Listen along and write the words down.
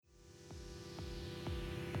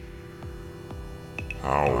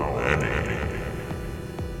How many?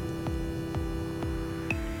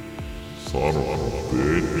 Son of a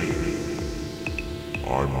bitch.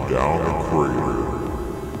 I'm down the crater.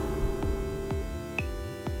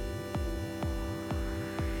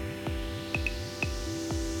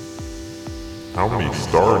 How many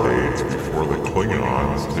star dates before the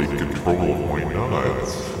Klingons take control of my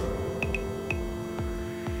nuts?